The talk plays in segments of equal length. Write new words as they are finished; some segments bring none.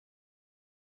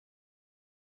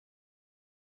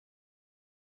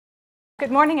Good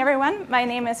morning, everyone. My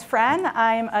name is Fran.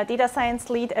 I'm a data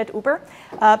science lead at Uber.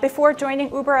 Before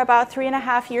joining Uber about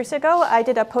 3.5 years ago, I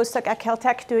did a postdoc at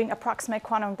Caltech doing approximate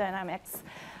quantum dynamics.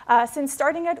 Since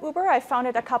starting at Uber, I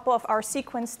founded a couple of our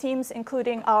sequence teams,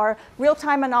 including our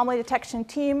real-time anomaly detection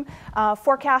team,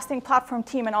 forecasting platform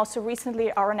team, and also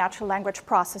recently our natural language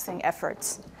processing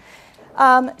efforts.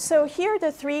 So here are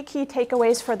the three key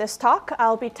takeaways for this talk.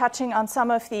 I'll be touching on some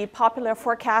of the popular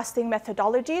forecasting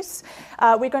methodologies.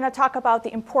 We're going to talk about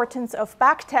the importance of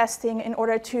backtesting in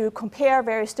order to compare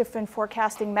various different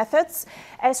forecasting methods,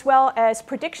 as well as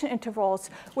prediction intervals,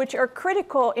 which are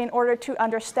critical in order to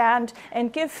understand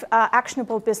and give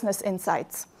actionable business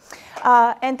insights.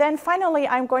 And then finally,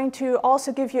 I'm going to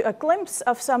also give you a glimpse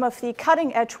of some of the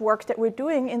cutting-edge work that we're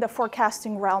doing in the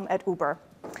forecasting realm at Uber.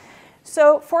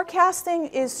 So forecasting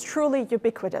is truly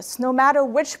ubiquitous, no matter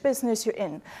which business you're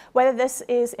in, whether this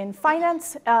is in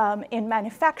finance, in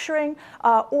manufacturing,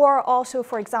 or also,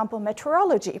 for example,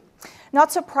 meteorology.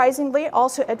 Not surprisingly,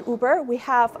 also at Uber, we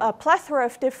have a plethora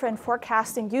of different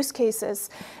forecasting use cases.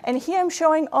 And here I'm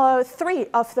showing 3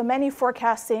 of the many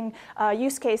forecasting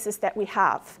use cases that we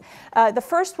have. The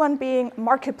first one being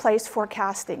marketplace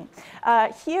forecasting.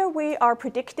 Here we are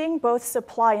predicting both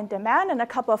supply and demand and a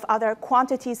couple of other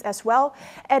quantities as well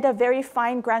at a very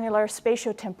fine granular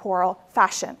spatiotemporal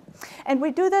fashion. And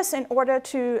we do this in order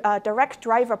to direct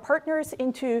driver partners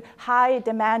into high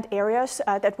demand areas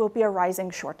that will be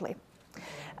arising shortly.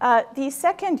 The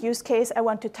second use case I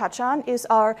want to touch on is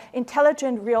our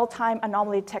intelligent real-time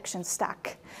anomaly detection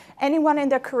stack. Anyone in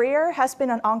their career has been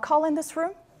an on-call in this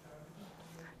room?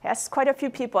 Yes, quite a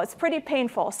few people. It's pretty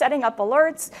painful, setting up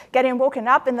alerts, getting woken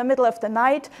up in the middle of the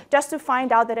night just to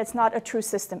find out that it's not a true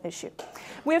system issue.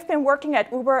 We've been working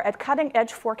at Uber at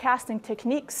cutting-edge forecasting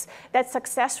techniques that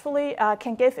successfully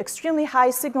can give extremely high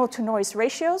signal-to-noise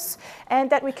ratios, and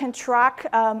that we can track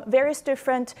various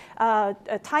different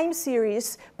time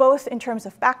series, both in terms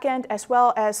of backend as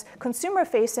well as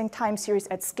consumer-facing time series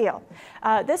at scale.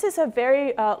 This is a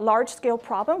very large-scale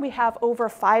problem. We have over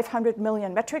 500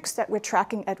 million metrics that we're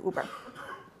tracking at Uber.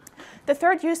 The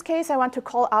third use case I want to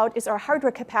call out is our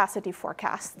hardware capacity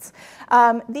forecasts.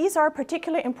 These are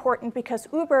particularly important because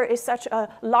Uber is such a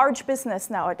large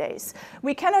business nowadays.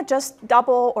 We cannot just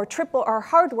double or triple our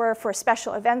hardware for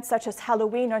special events such as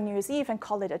Halloween or New Year's Eve and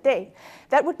call it a day.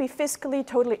 That would be fiscally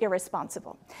totally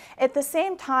irresponsible. At the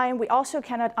same time, we also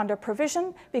cannot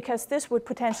under-provision because this would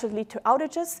potentially lead to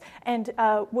outages and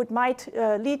might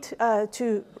lead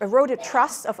to eroded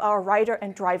trust of our rider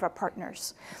and driver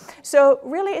partners. So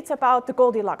really, it's about the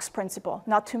Goldilocks principle,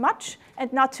 not too much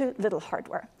and not too little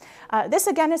hardware. This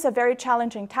again is a very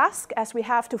challenging task as we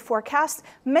have to forecast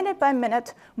minute by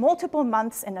minute, multiple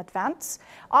months in advance,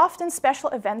 often special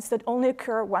events that only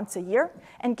occur once a year.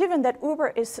 And given that Uber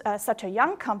is such a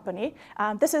young company,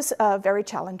 this is very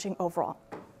challenging overall.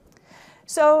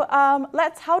 So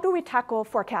how do we tackle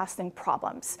forecasting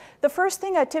problems? The first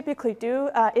thing I typically do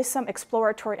is some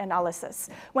exploratory analysis.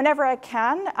 Whenever I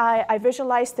can, I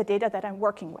visualize the data that I'm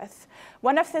working with.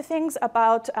 One of the things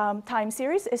about time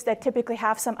series is that typically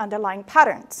have some underlying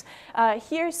patterns.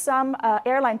 Here's some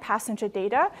airline passenger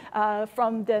data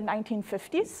from the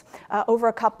 1950s over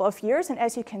a couple of years. And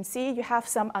as you can see, you have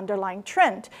some underlying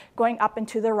trend going up and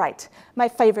to the right, my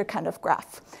favorite kind of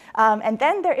graph. And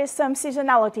then there is some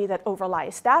seasonality that overlies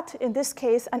that, in this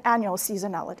case, an annual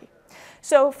seasonality.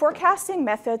 So forecasting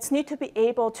methods need to be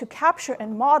able to capture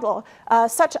and model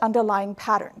such underlying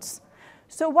patterns.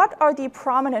 So what are the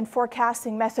prominent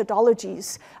forecasting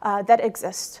methodologies that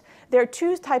exist? There are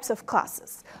 2 types of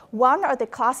classes. One are the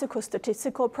classical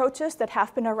statistical approaches that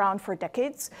have been around for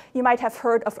decades. You might have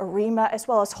heard of ARIMA as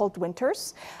well as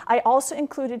Holt-Winters. I also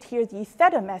included here the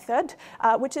theta method,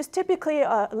 which is typically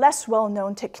a less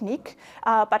well-known technique,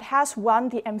 but has won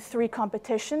the M3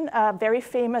 competition, a very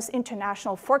famous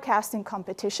international forecasting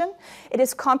competition. It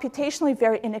is computationally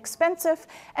very inexpensive,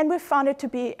 and we found it to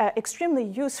be extremely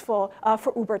useful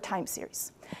for Uber time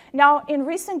series. Now, in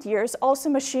recent years, also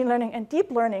machine learning and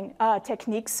deep learning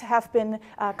techniques have been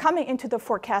coming into the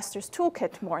forecaster's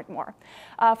toolkit more and more.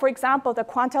 For example, the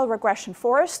quantile regression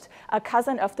forest, a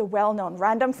cousin of the well-known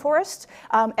random forest,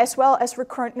 as well as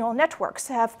recurrent neural networks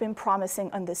have been promising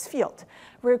in this field.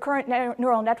 Recurrent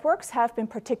neural networks have been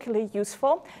particularly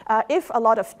useful if a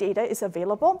lot of data is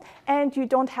available and you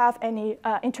don't have any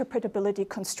interpretability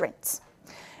constraints.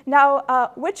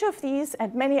 Now, which of these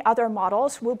and many other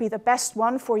models will be the best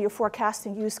one for your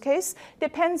forecasting use case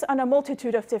depends on a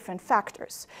multitude of different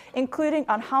factors, including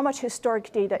on how much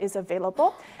historic data is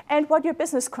available and what your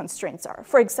business constraints are.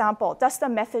 For example, does the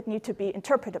method need to be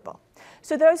interpretable?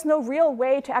 So there's no real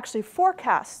way to actually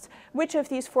forecast which of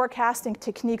these forecasting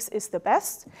techniques is the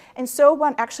best. And so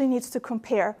one actually needs to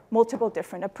compare multiple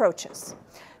different approaches.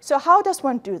 So how does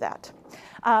one do that?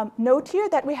 Note here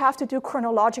that we have to do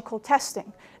chronological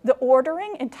testing. The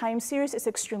ordering in time series is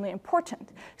extremely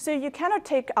important. So you cannot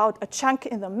take out a chunk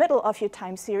in the middle of your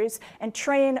time series and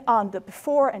train on the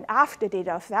before and after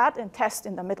data of that and test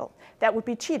in the middle. That would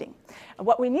be cheating.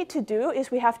 What we need to do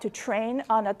is we have to train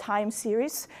on a time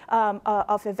series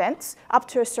of events up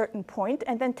to a certain point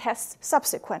and then test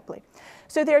subsequently.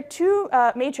 So there are two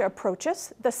major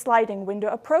approaches, the sliding window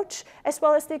approach as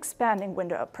well as the expanding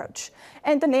window approach.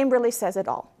 And the name really says it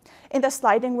all. In the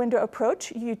sliding window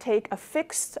approach, you take a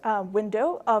fixed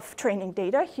window of training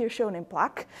data, here shown in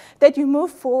black, that you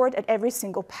move forward at every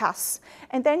single pass.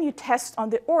 And then you test on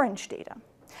the orange data.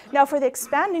 Now, for the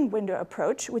expanding window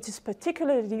approach, which is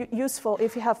particularly useful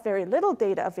if you have very little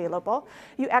data available,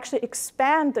 you actually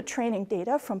expand the training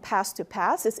data from pass to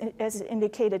pass, as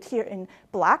indicated here in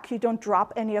black. You don't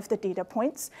drop any of the data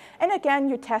points. And again,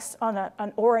 you test on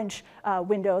an orange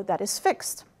window that is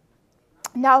fixed.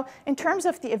 Now, in terms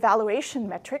of the evaluation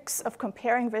metrics of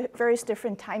comparing various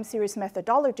different time series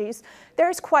methodologies,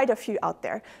 there's quite a few out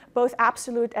there, both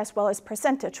absolute as well as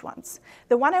percentage ones.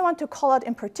 The one I want to call out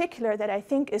in particular that I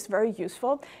think is very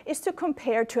useful is to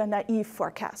compare to a naive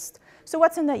forecast. So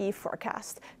what's a naive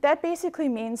forecast? That basically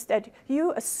means that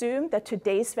you assume that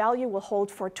today's value will hold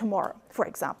for tomorrow, for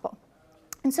example.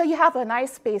 And so you have a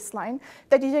nice baseline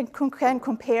that you can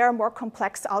compare more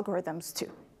complex algorithms to.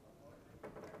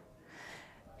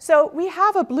 So we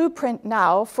have a blueprint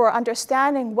now for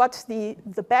understanding what the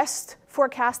best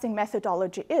forecasting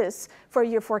methodology is for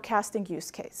your forecasting use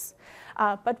case.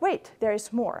 But wait, there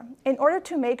is more. In order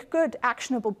to make good,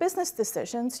 actionable business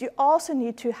decisions, you also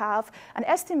need to have an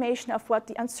estimation of what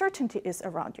the uncertainty is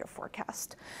around your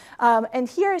forecast. And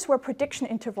here is where prediction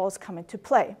intervals come into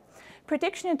play.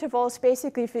 Prediction intervals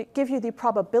basically give you the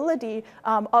probability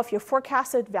of your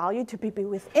forecasted value to be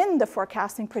within the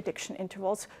forecasting prediction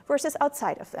intervals versus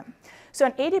outside of them. So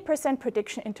an 80%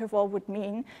 prediction interval would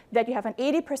mean that you have an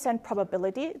 80%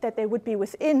 probability that they would be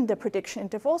within the prediction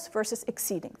intervals versus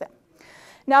exceeding them.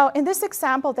 Now, in this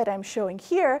example that I'm showing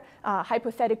here,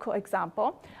 hypothetical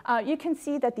example, you can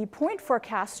see that the point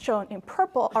forecasts shown in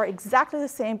purple are exactly the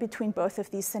same between both of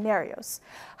these scenarios.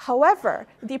 However,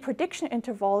 the prediction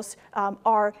intervals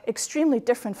are extremely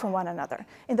different from one another.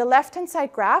 In the left-hand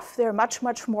side graph, they're much,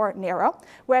 much more narrow,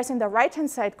 whereas in the right-hand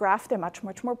side graph, they're much,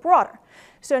 much more broader.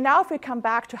 So now if we come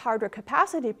back to hardware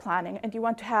capacity planning and you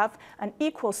want to have an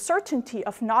equal certainty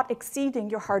of not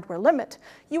exceeding your hardware limit,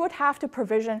 you would have to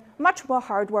provision much more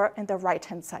hardware in the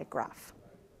right-hand side graph.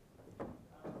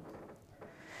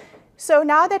 So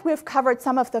now that we've covered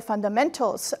some of the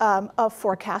fundamentals of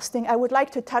forecasting, I would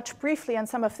like to touch briefly on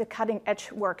some of the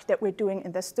cutting-edge work that we're doing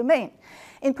in this domain.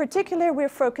 In particular, we're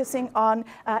focusing on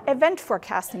event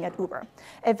forecasting at Uber.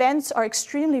 Events are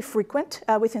extremely frequent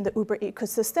within the Uber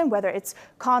ecosystem, whether it's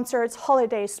concerts,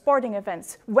 holidays, sporting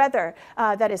events, weather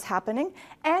that is happening,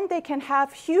 and they can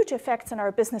have huge effects on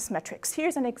our business metrics.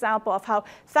 Here's an example of how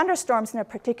thunderstorms in a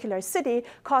particular city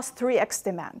cause 3x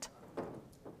demand.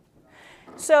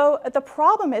 So the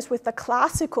problem is with the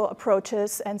classical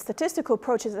approaches and statistical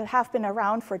approaches that have been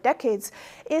around for decades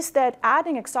is that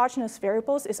adding exogenous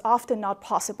variables is often not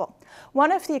possible.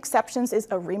 One of the exceptions is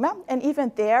ARIMA, and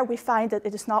even there we find that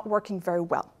it is not working very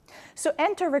well. So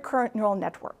enter recurrent neural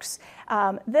networks.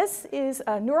 This is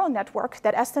a neural network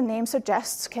that, as the name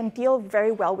suggests, can deal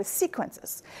very well with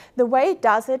sequences. The way it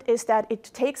does it is that it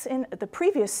takes in the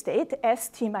previous state,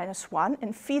 st-1,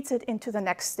 and feeds it into the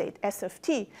next state, s of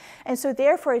t. And so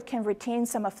therefore, it can retain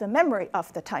some of the memory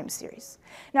of the time series.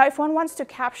 Now, if one wants to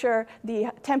capture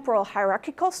the temporal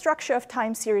hierarchical structure of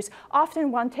time series,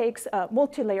 often one takes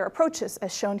multi-layer approaches,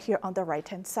 as shown here on the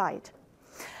right-hand side.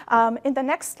 In the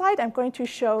next slide, I'm going to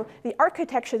show the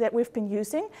architecture that we've been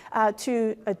using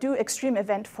to do extreme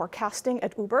event forecasting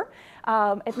at Uber,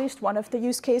 at least one of the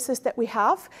use cases that we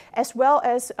have, as well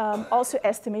as also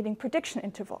estimating prediction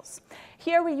intervals.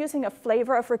 Here we're using a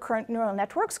flavor of recurrent neural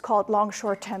networks called long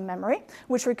short-term memory,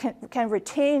 which we can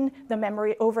retain the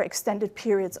memory over extended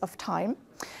periods of time.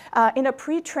 In a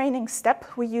pre-training step,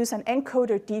 we use an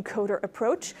encoder-decoder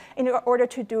approach in order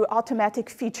to do automatic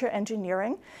feature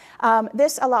engineering.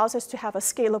 This allows allows us to have a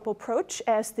scalable approach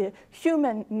as the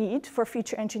human need for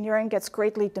feature engineering gets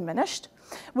greatly diminished.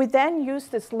 We then use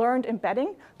this learned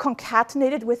embedding,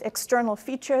 concatenated with external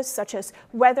features such as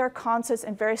weather, concepts,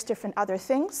 and various different other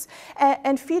things,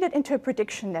 and feed it into a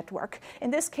prediction network, in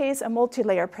this case, a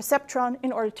multi-layer perceptron,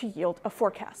 in order to yield a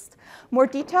forecast. More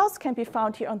details can be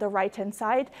found here on the right-hand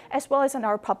side, as well as in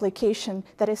our publication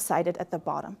that is cited at the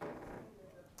bottom.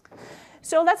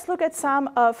 So let's look at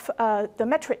some of the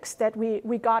metrics that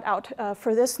we got out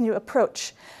for this new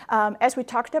approach. As we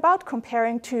talked about,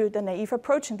 comparing to the naive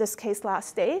approach, in this case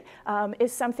last day,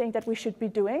 is something that we should be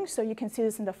doing. So you can see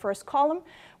this in the first column.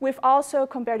 We've also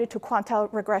compared it to quantile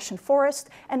regression forest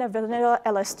and a vanilla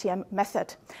LSTM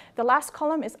method. The last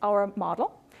column is our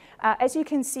model. As you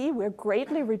can see, we're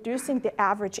greatly reducing the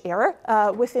average error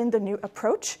within the new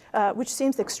approach, which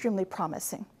seems extremely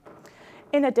promising.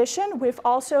 In addition, we've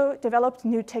also developed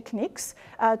new techniques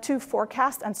to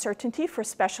forecast uncertainty for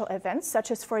special events,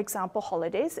 such as, for example,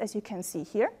 holidays, as you can see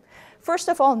here. First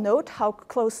of all, note how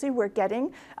closely we're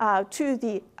getting to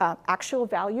the actual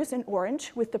values in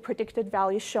orange, with the predicted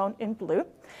values shown in blue.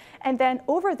 And then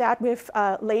over that, we've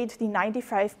laid the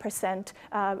 95%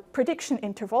 prediction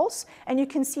intervals, and you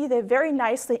can see they very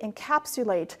nicely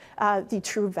encapsulate the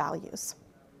true values.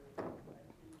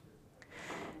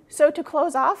 So to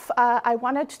close off, I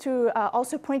wanted to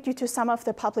also point you to some of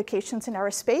the publications in our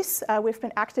space. We've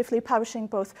been actively publishing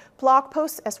both blog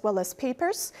posts as well as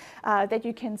papers that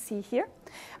you can see here.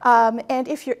 And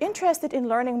if you're interested in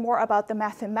learning more about the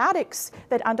mathematics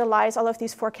that underlies all of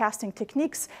these forecasting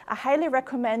techniques, I highly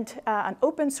recommend an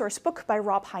open source book by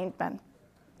Rob Hindman.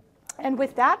 And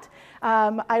with that,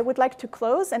 I would like to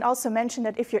close and also mention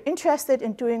that if you're interested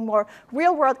in doing more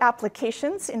real-world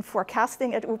applications in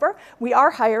forecasting at Uber, we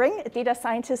are hiring data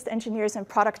scientists, engineers, and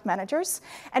product managers.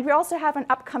 And we also have an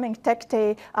upcoming tech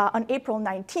day on April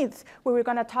 19th, where we're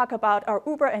going to talk about our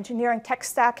Uber engineering tech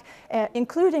stack,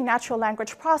 including natural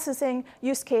language processing,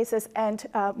 use cases, and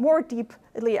more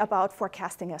deeply about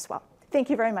forecasting as well.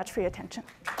 Thank you very much for your attention.